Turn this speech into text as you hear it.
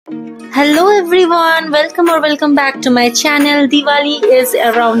Hello everyone, welcome back to my channel. Diwali is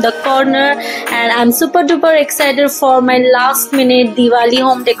around the corner and I'm super duper excited for my last minute Diwali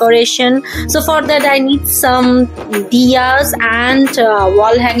home decoration. So for that I need some diyas and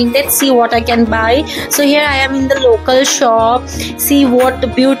wall hanging. Let's see what I can buy. So here I am in the local shop. See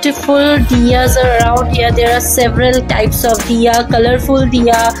what beautiful diyas are around here. There are several types of diya, colorful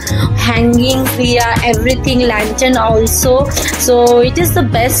diya, hanging diya, everything, lantern also. So it is the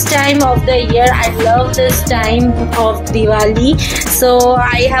best time of the year. I love this time of Diwali. So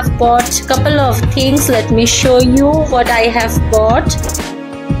I have bought a couple of things. Let me show you what I have bought.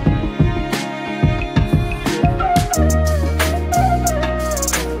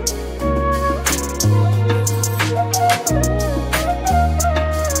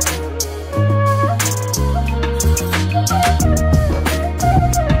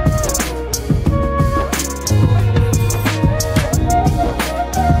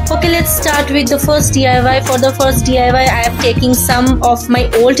 Okay, let's start with the first DIY. For the first DIY, I am taking some of my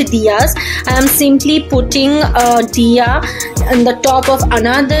old diyas. I am simply putting a diya on the top of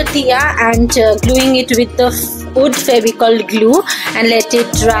another diya and gluing it with the wood Fevicol glue and let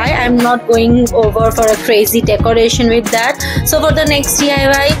it dry. I'm not going over for a crazy decoration with that. So for the next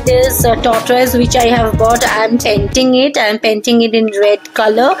DIY, this tortoise which I have bought, I'm painting it. I'm painting it in red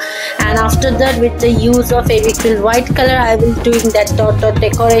color, and after that with the use of Fevicol white color, I will doing that dot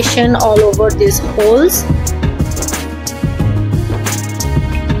decoration all over these holes.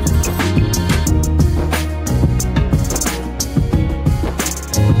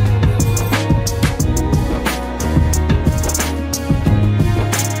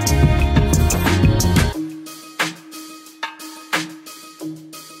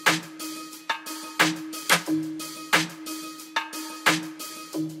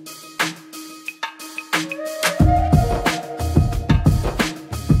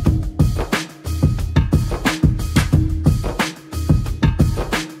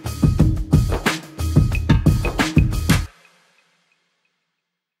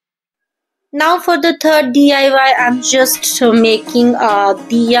 Now for the third DIY, I'm just making a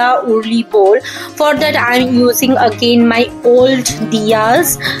diya urli bowl. For that I'm using again my old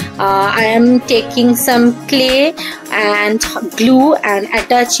diyas. I am taking some clay and glue and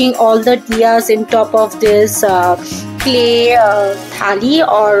attaching all the diyas in top of this clay thali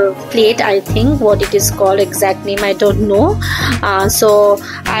or plate, I think what it is called, exact name I don't know. So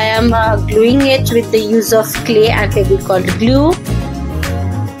I am gluing it with the use of clay and Fevicol glue.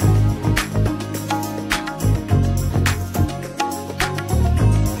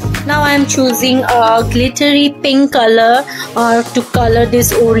 Now I am choosing a glittery pink color to color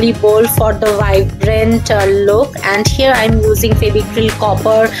this urli bowl for the vibrant look, and here I am using Fevicol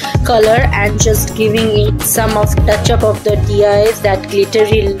copper color and just giving it some of touch up of the diyas, that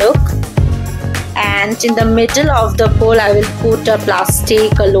glittery look. And in the middle of the bowl I will put a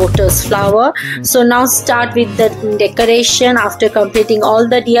plastic lotus flower. So now start with the decoration. After completing all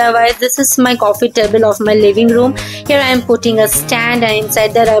the DIYs, this is my coffee table of my living room. Here I am putting a stand, and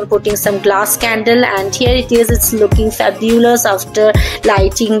inside that I am putting some glass candle, and here it is. It's looking fabulous after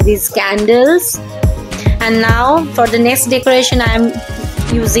lighting these candles. And now for the next decoration, I am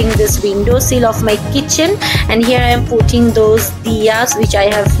using this window sill of my kitchen, and here I am putting those diyas which I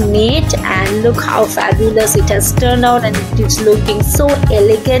have made, and look how fabulous it has turned out, and it is looking so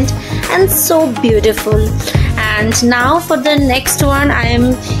elegant and so beautiful. And now for the next one, I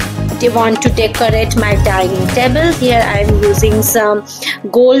want to decorate my dining table. Here I am using some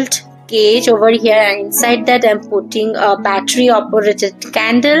gold cage over here, and inside that I'm putting a battery operated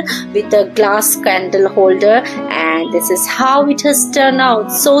candle with a glass candle holder, and this is how it has turned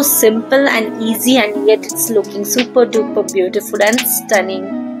out. So simple and easy, and yet it's looking super duper beautiful and stunning.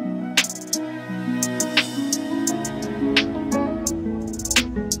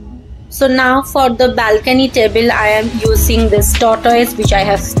 So now for the balcony table, I am using this tortoise which I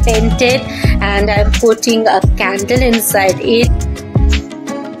have painted, and I am putting a candle inside it.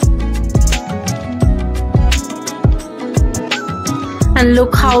 And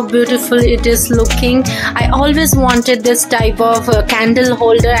look how beautiful it is looking. I always wanted this type of candle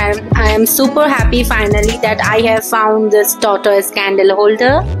holder, and I am super happy finally that I have found this tortoise candle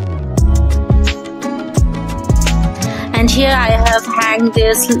holder. And here I have hanged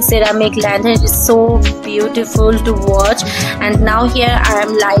this ceramic lantern. It is so beautiful to watch. And now here I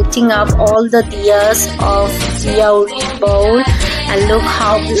am lighting up all the diyas of diya urli bowl, and look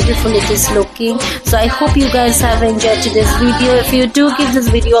how beautiful it is looking. So I hope you guys have enjoyed today's video. If you do, give this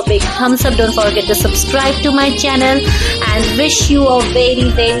video a big thumbs up. Don't forget to subscribe to my channel, and wish you a very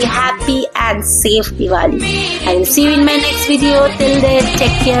happy and safe Diwali. I will see you in my next video. Till then,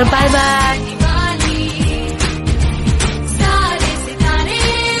 take care. Bye bye.